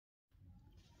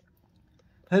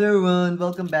Hello everyone,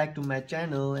 welcome back to my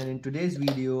channel, and in today's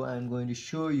video I'm going to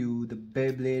show you the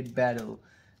Beyblade battle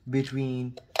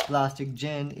between Plastic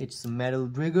Gen, it's Metal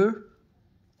Drigger,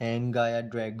 and Gaia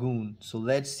Dragoon. So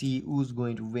let's see who's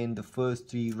going to win the first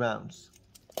 3 rounds.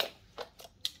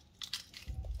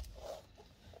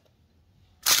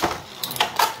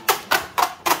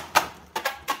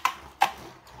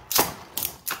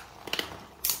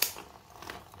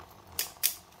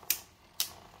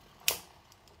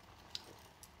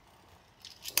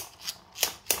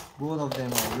 Both of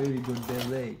them are really good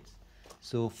Beyblades.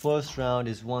 So first round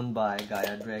is won by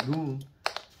Gaia Dragoon.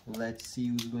 Let's see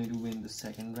who's going to win the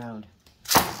second round.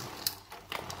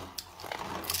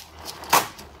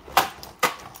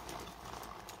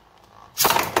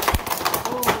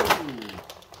 Oh!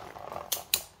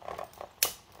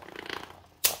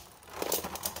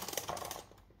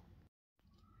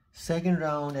 Second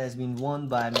round has been won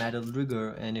by Metal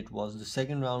Drigger, and the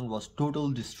second round was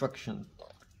total destruction.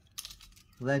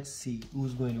 Let's see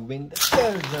who's going to win the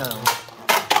third round.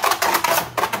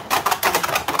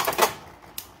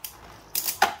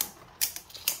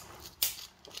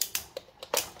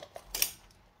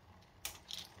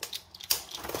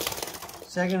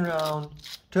 Second round,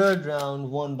 third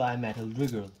round won by Metal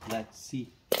Drigger. Let's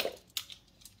see.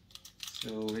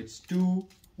 So it's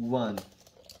 2-1.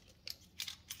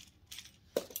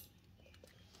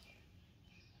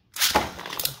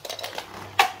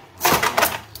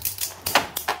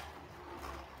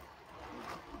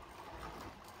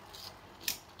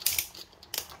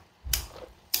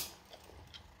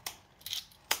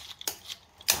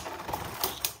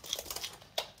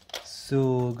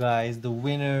 So guys, the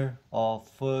winner of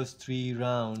first 3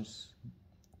 rounds,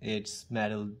 it's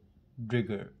Metal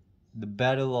Drigger. The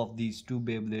battle of these two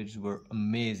Beyblades were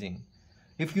amazing.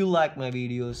 If you like my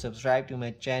videos, subscribe to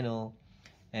my channel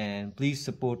and please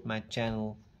support my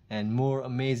channel, and more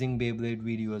amazing Beyblade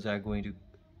videos are going to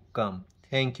come.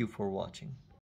 Thank you for watching.